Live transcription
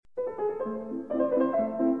Hello,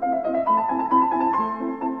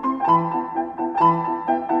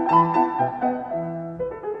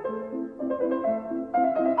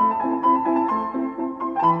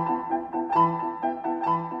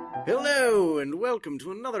 and welcome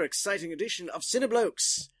to another exciting edition of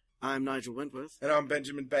Cineblokes. I'm Nigel Wentworth. And I'm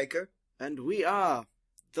Benjamin Baker. And we are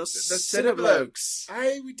the Cineblokes.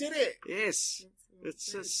 Hey, we did it! Yes.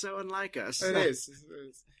 It's so unlike us. It is.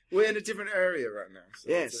 We're in a different area right now. So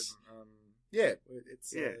yes.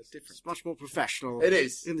 It's different. It's much more professional. It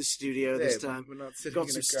is. In the studio this time. We're not sitting Got in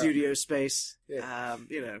some a car. studio space. Yeah.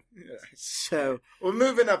 Yeah. So we're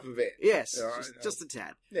moving up a bit. Yes, Right, just a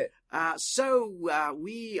tad. Yeah. So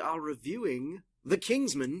we are reviewing The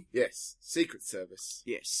Kingsman. Yes. Secret Service.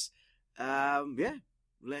 Yes.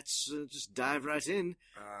 Let's just dive right in.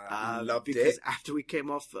 Loved it. Because after we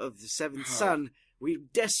came off of The Seventh Son, we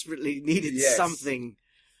desperately needed something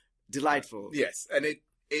delightful. Yes, and it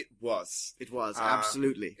was. It was,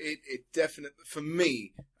 absolutely. It definitely, for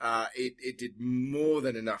me, it did more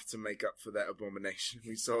than enough to make up for that abomination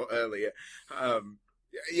we saw earlier.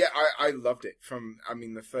 I loved it from,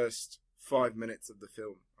 the first 5 minutes of the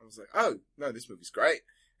film. I was like, oh, no, this movie's great.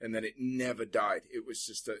 And then it never died. It was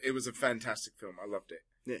just it was a fantastic film. I loved it.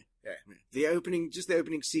 Yeah. Yeah. The opening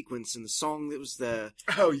sequence and the song that was there.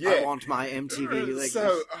 Oh, yeah. I Want My MTV.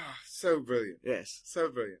 So brilliant. Yes. So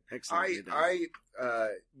brilliant. Excellent.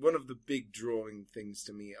 One of the big drawing things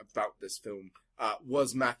to me about this film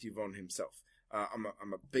was Matthew Vaughn himself. I'm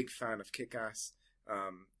a big fan of Kick-Ass,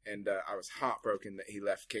 and I was heartbroken that he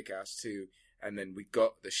left Kick-Ass 2, and then we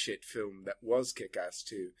got the shit film that was Kick-Ass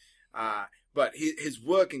 2. But his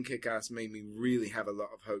work in Kick-Ass made me really have a lot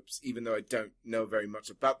of hopes, even though I don't know very much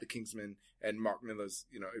about the Kingsman and Mark Millar's,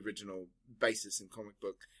 original basis in comic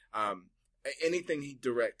book. Anything he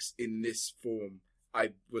directs in this form, I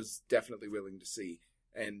was definitely willing to see.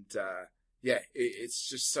 And, it's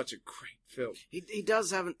just such a great film. He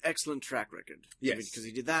does have an excellent track record. Yes. Because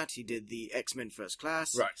he did that. He did the X-Men First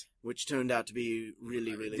Class. Right. Which turned out to be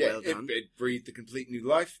really, really well done. It breathed a complete new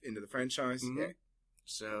life into the franchise. Mm-hmm. Yeah.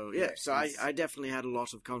 So, I definitely had a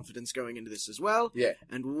lot of confidence going into this as well. Yeah.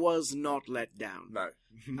 And was not let down. No.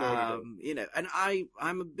 Not at all. And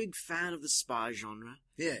I'm a big fan of the spy genre.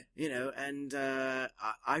 Yeah. And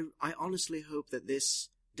I honestly hope that this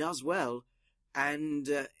does well and,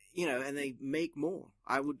 and they make more.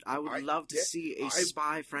 I would love to see a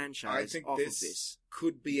spy franchise off of this.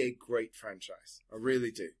 Could be a great franchise. I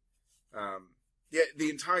really do. The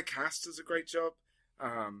entire cast does a great job.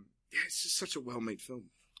 It's just such a well-made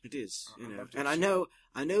film. It is, and I know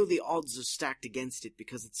the odds are stacked against it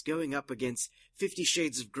because it's going up against 50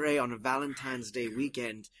 Shades of Grey on a Valentine's Day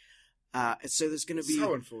weekend. So there's going to be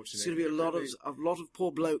so unfortunate. There's going to be a lot of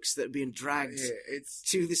poor blokes that are being dragged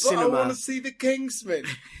to the but cinema. I want to see the Kingsman.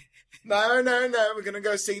 No, we're going to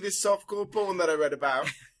go see this softcore porn that I read about.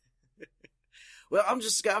 Well, I'm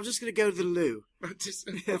just going to go to the loo.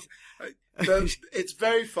 It's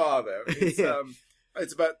very far though.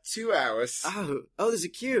 It's about 2 hours. Oh, there's a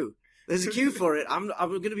queue. There's a queue for it. I'm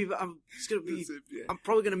probably going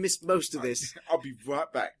to miss most of this. I'll be right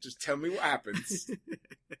back. Just tell me what happens.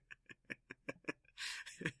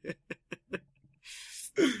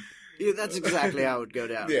 Yeah, that's exactly how it would go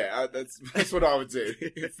down. Yeah, that's what I would do.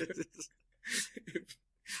 If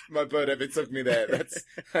my bird ever took me there,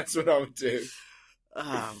 that's what I would do.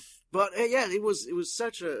 But it was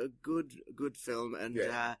such a good film, and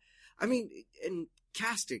in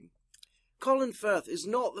casting, Colin Firth is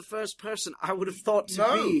not the first person I would have thought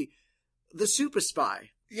to be the super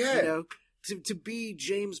spy. Yeah, to be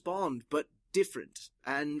James Bond, but different,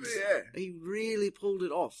 and he really pulled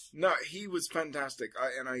it off. No, he was fantastic.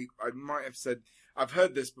 I might have said, I've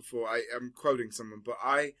heard this before. I am quoting someone, but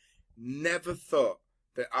I never thought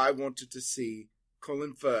that I wanted to see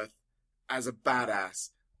Colin Firth as a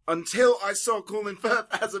badass until I saw Colin Firth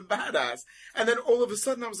as a badass. And then all of a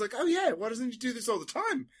sudden I was like, oh yeah, why doesn't he do this all the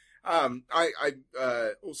time? I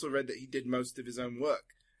also read that he did most of his own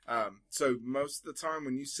work. So most of the time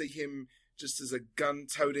when you see him just as a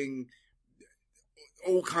gun-toting,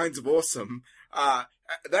 all kinds of awesome,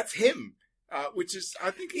 that's him. Which is,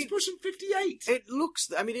 I think he's pushing 58. It looks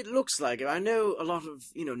like it. I know a lot of,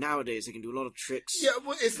 nowadays they can do a lot of tricks. Yeah,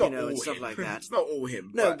 well, it's not all and him. stuff like that. It's not all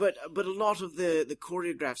him. No, but a lot of the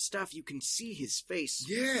choreographed stuff, you can see his face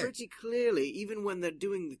pretty clearly, even when they're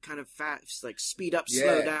doing the kind of fast, like speed up,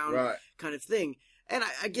 slow down kind of thing. And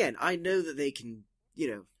I know that they can,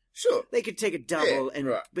 Sure. They could take a double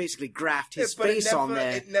and basically graft his face on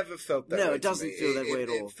there. It never felt that way. No, it doesn't feel that way at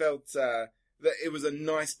all. It felt that it was a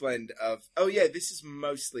nice blend of, this is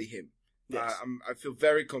mostly him. Yes. I feel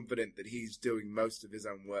very confident that he's doing most of his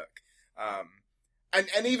own work.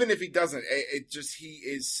 And even if he doesn't, he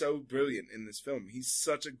is so brilliant in this film. He's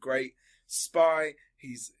such a great spy.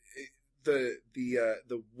 He's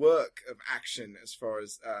the work of action as far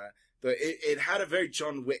as it had a very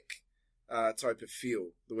John Wick type of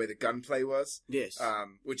feel, the way the gunplay was. Yes.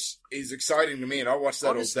 Which is exciting to me, and I'll watch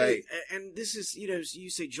that Honestly, all day. And this is, you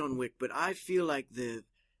say John Wick, but I feel like the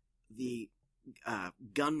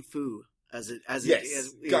gun fu as it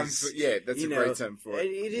gun fu. Yeah, that's a great term for it.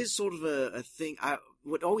 It is sort of a thing.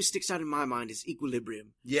 What always sticks out in my mind is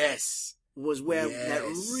Equilibrium. Yes. Was where that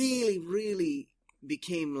really, really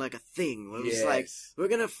became like a thing. Where it was like, we're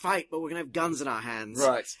going to fight, but we're going to have guns in our hands.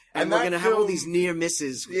 Right. And we're going to have all these near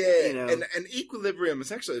misses. Yeah. You know. And Equilibrium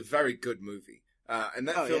is actually a very good movie. And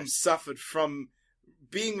that film suffered from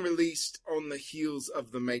being released on the heels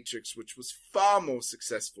of The Matrix, which was far more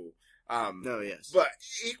successful. But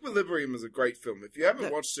Equilibrium is a great film. If you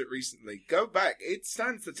haven't watched it recently, go back. It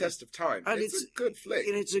stands the test of time. And it's a good flick.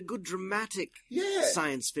 And it's a good dramatic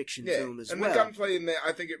science fiction film as well. And the gunplay in there,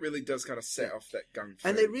 I think it really does kind of set off that gunplay.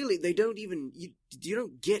 And they don't even, you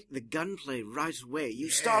don't get the gunplay right away. You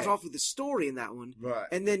start off with the story in that one. Right.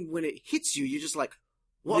 And then when it hits you, you're just like,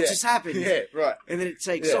 what just happened? Yeah, right. And then it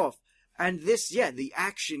takes off. And this, the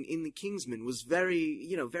action in The Kingsman was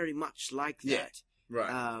very, very much like that. Yeah.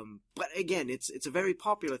 Right. But again, it's a very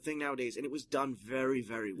popular thing nowadays, and it was done very,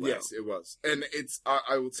 very well. Yes, it was. And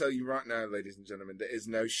I will tell you right now, ladies and gentlemen, there is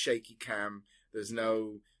no shaky cam. There's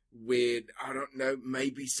no weird, I don't know,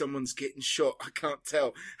 maybe someone's getting shot. I can't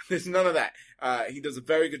tell. There's none of that. He does a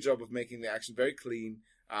very good job of making the action very clean.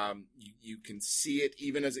 You can see it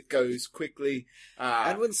even as it goes quickly.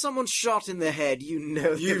 And when someone's shot in the head,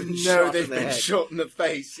 they've been shot in the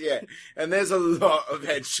face, And there's a lot of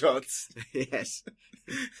headshots. Yes.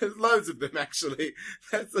 There's loads of them, actually.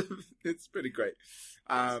 It's pretty great.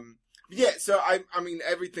 So I mean,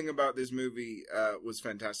 everything about this movie was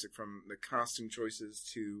fantastic, from the casting choices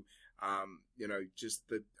to, just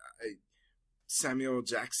the Samuel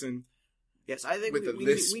Jackson. Yes, I think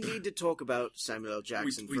we need to talk about Samuel L.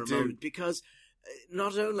 Jackson for a moment, because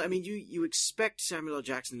not only, you expect Samuel L.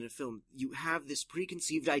 Jackson in a film, you have this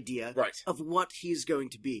preconceived idea of what he's going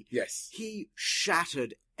to be. Yes. He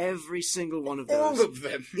shattered every single one of those. All of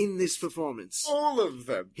them. In this performance. All of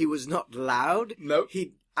them. He was not loud. No.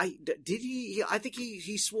 I think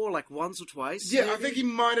he swore like once or twice. Yeah, maybe? I think he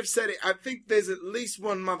might have said it. I think there's at least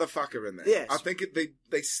one motherfucker in there. Yes. I think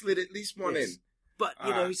they slid at least one in. But,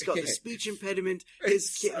 he's got the speech impediment.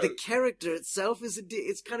 The character itself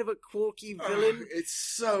it's kind of a quirky villain. It's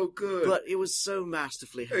so good. But it was so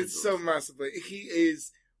masterfully handled. It's so masterfully. He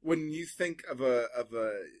is, when you think of a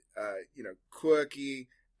quirky,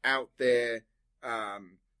 out there, a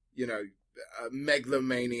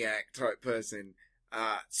megalomaniac type person,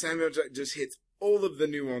 Samuel Jackson just hits all of the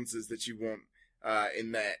nuances that you want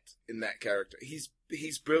in that character.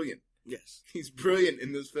 He's brilliant. Yes. He's brilliant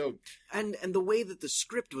in this film. And the way that the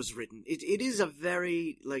script was written, it is a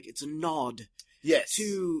very, it's a nod. Yes.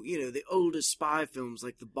 To, the older spy films,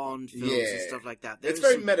 like the Bond films and stuff like that. It's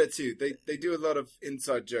very meta, too. They do a lot of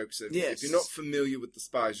inside jokes. If you're not familiar with the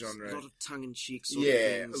spy genre. A lot of tongue-in-cheek sort of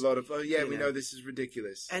things. A lot of, we know this is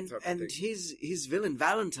ridiculous. And his villain,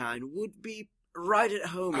 Valentine, would be right at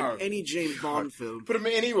home in any James Bond film. Put him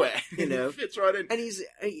anywhere. He fits right in. And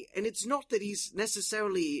it's not that he's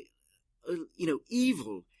necessarily...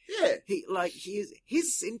 evil. Yeah.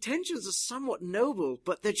 His intentions are somewhat noble,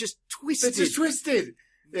 but they're just twisted. They're just twisted.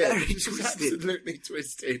 Yeah, very twisted. Absolutely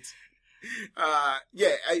twisted.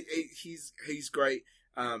 He's great.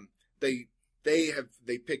 They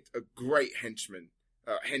picked a great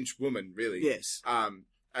henchwoman, really. Yes.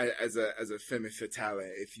 As a femme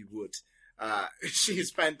fatale, if you would.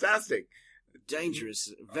 She's fantastic.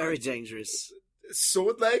 Dangerous. Very dangerous.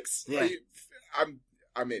 Sword legs? Yeah.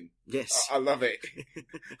 I'm in. Yes. I love it.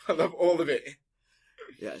 I love all of it.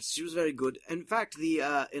 Yes, she was very good. In fact,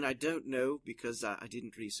 and I don't know because I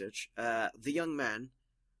didn't research, the young man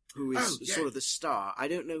who is sort of the star, I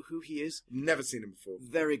don't know who he is. Never seen him before.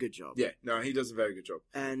 Very good job. Yeah, no, he does a very good job.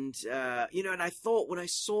 And, and I thought when I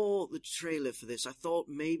saw the trailer for this, I thought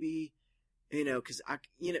maybe, because,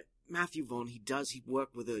 Matthew Vaughn, he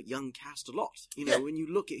worked with a young cast a lot, when you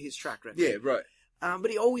look at his track record. Yeah, right.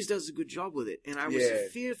 But he always does a good job with it. And I was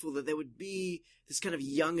fearful that there would be this kind of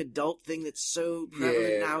young adult thing that's so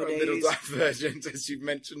prevalent nowadays. A little divergent, as you've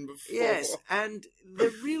mentioned before. Yes, and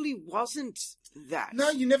there really wasn't that.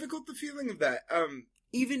 No, you never got the feeling of that.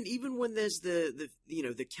 Even when there's the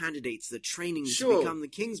candidates, the training to become the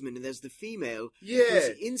Kingsman, and there's the female who's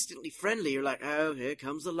instantly friendly, you're like, oh, here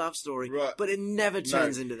comes the love story. Right. But it never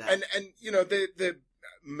turns into that. And the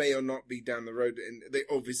may or not be down the road, and they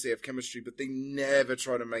obviously have chemistry, but they never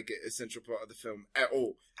try to make it a central part of the film at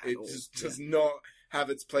all. It just does not have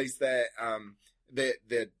its place there.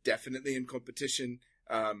 They're definitely in competition,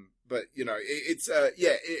 but it's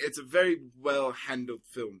a very well handled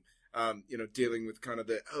film. Dealing with kind of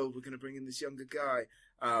we're going to bring in this younger guy,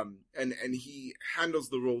 and he handles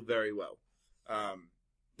the role very well.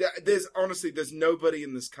 There's nobody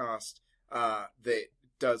in this cast that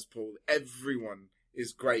does Paul. Everyone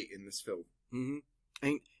is great in this film,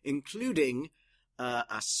 including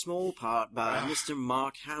a small part by Mr.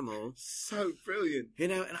 Mark Hamill. So brilliant,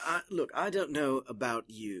 And I don't know about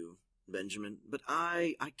you, Benjamin, but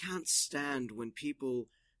I can't stand when people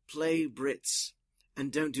play Brits and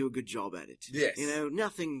don't do a good job at it. Yes,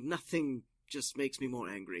 nothing just makes me more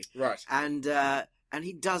angry. Right, and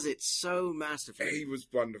he does it so masterfully. He was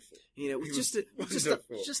wonderful. With just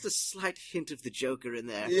a slight hint of the Joker in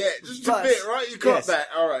there. Yeah, just a bit, right? You caught that.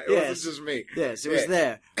 All right. It wasn't just me. Yes, it was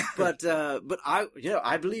there. But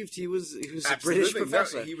I believed he was a British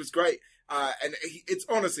professor. No, he was great. It's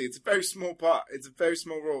a very small part. It's a very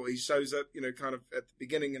small role. He shows up, kind of at the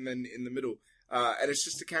beginning and then in the middle. And it's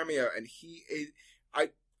just a cameo. And I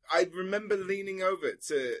remember leaning over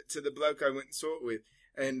to the bloke I went and saw it with.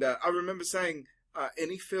 And I remember saying,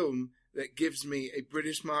 any film that gives me a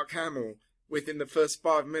British Mark Hamill within the first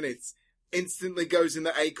 5 minutes instantly goes in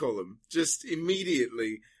the A column. Just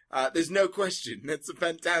immediately. There's no question. That's a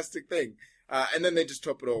fantastic thing. And then they just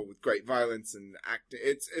top it all with great violence and acting.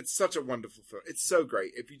 It's such a wonderful film. It's so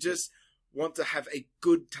great. If you just want to have a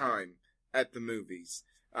good time at the movies,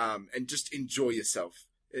 and just enjoy yourself,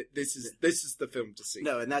 this is the film to see.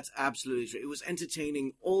 No, and that's absolutely true. It was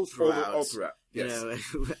entertaining all throughout. All throughout. Yes.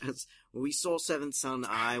 When we saw Seventh Son,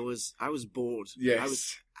 I was bored. Yes. I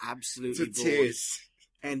was absolutely bored. Tears.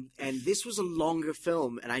 And this was a longer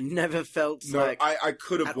film, and I never felt like... I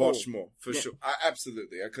could have watched more, for sure.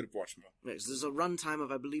 Absolutely, I could have watched more. Yes, there's a runtime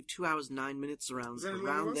of, I believe, 2 hours, 9 minutes around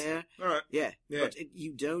there. All right. Yeah. But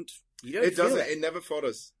you don't it doesn't. It never fought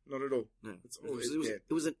us. Not at all. No. It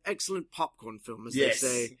was an excellent popcorn film, as they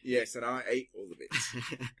say. Yes, and I ate all of it.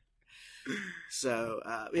 So,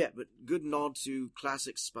 but good nod to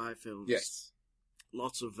classic spy films. Yes.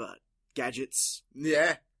 Lots of gadgets.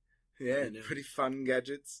 Yeah, pretty fun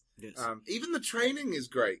gadgets. Yes. Even the training is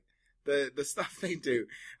great. The stuff they do.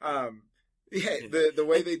 The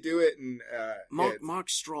way they do it, and Mark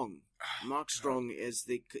Strong. Mark Strong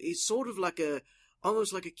he's sort of like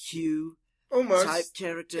almost like a Q type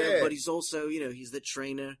character, but he's also he's the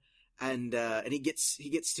trainer, and he gets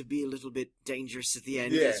to be a little bit dangerous at the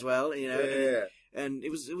end as well. And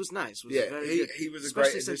it was nice. It was very good. He was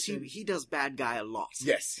especially a great since he does bad guy a lot.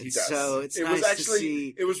 Yes, he does. So it's nice to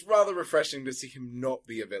see. It was rather refreshing to see him not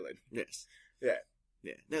be a villain. Yes. Yeah.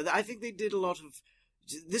 No, I think they did a lot of.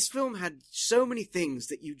 This film had so many things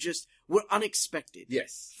that you just were unexpected.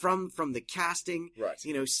 Yes. From the casting, right?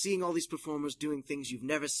 Seeing all these performers doing things you've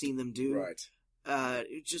never seen them do. Right.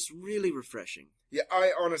 It's just really refreshing. Yeah,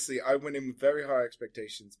 I went in with very high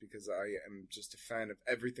expectations because I am just a fan of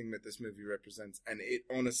everything that this movie represents, and it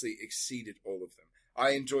honestly exceeded all of them.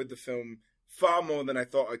 I enjoyed the film far more than I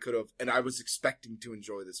thought I could have, and I was expecting to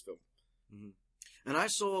enjoy this film. Mm-hmm. And I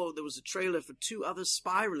saw there was a trailer for 2 other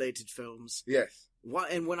spy-related films. Yes.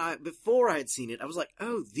 And before I had seen it, I was like,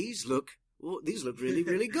 "Oh, these look really,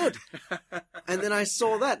 really good." And then I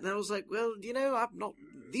saw that, and I was like, "Well, I'm not.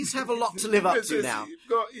 These have a lot to live up to now."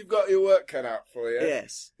 You've got your work cut out for you.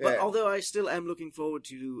 Yes, but although I still am looking forward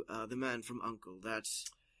to The Man from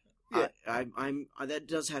U.N.C.L.E., that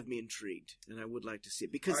does have me intrigued, and I would like to see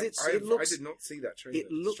it because I did not see that trailer.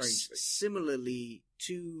 It looks similarly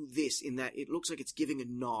to this in that it looks like it's giving a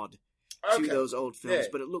nod to those old films,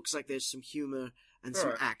 but it looks like there's some humor and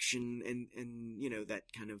some action and that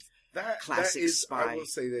kind of classic spy. I will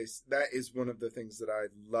say this: that is one of the things that I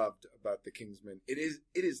loved about The Kingsman. It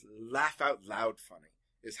is laugh out loud funny.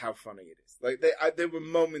 Is how funny it is. Like there were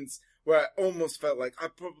moments where I almost felt like I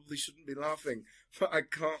probably shouldn't be laughing, but I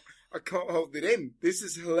can't hold it in. This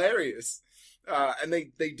is hilarious, and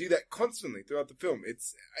they do that constantly throughout the film. It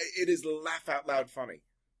is laugh out loud funny.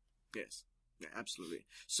 Yes. Yeah, absolutely.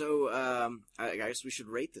 So, I guess we should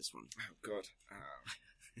rate this one. Oh, God.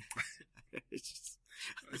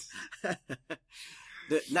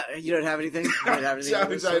 You don't have anything? You don't have anything I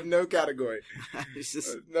have no category.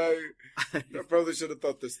 No, I probably should have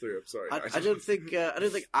thought this through. I'm sorry. I don't think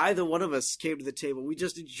either one of us came to the table. We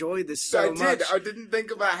just enjoyed this so much. I didn't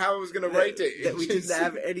think about how I was going to rate it. That we didn't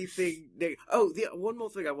have anything. One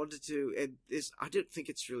more thing I wanted to, and this, I don't think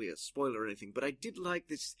it's really a spoiler or anything, but I did like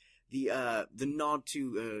this. The nod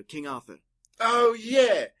to King Arthur Oh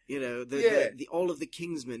yeah. You know, the all of the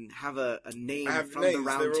Kingsmen have a name from the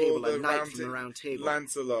Round Table, a knight from the Round Table.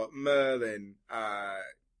 Lancelot, Merlin,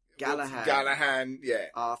 Galahad, yeah,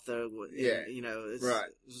 Arthur, yeah. You know, it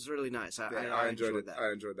was really nice. I enjoyed that.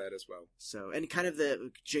 I enjoyed that as well. So, and kind of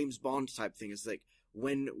the James Bond type thing is like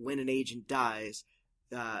when an agent dies,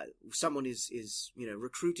 someone is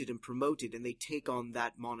recruited and promoted, and they take on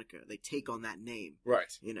that moniker, they take on that name,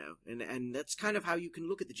 right? You know, and that's kind of how you can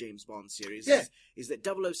look at the James Bond series. Yeah. Is that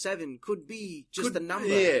 007 could be just a number.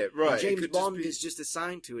 Yeah, right. And James Bond is just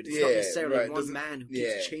assigned to it. It's not necessarily one man who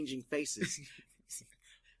keeps changing faces.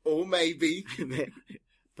 Or maybe.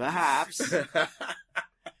 Perhaps.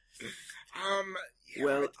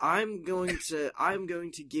 Well, right. I'm going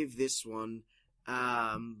to give this one.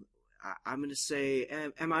 I'm going to say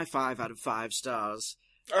MI5 out of 5 stars.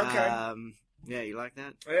 Okay. Yeah, you like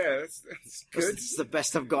that? Yeah, that's good. It's the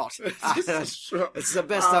best I've got. Sure. It's the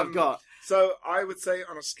best I've got. So I would say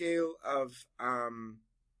on a scale of,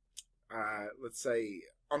 let's say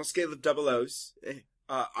on a scale of double O's,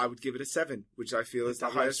 I would give it a 7, which I feel is the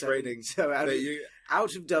highest rating. So out of 007, out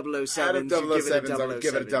of 007s, I would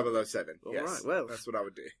give it a 007. All yes, right, well, that's what I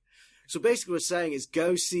would do. So basically, what we're saying is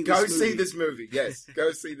go see this movie. Go see this movie. Yes,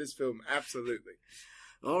 go see this film. Absolutely.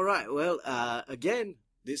 All right. Well, again,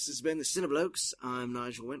 this has been the Cineblokes. I'm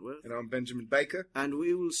Nigel Wentworth, and I'm Benjamin Baker, and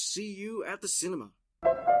we will see you at the cinema.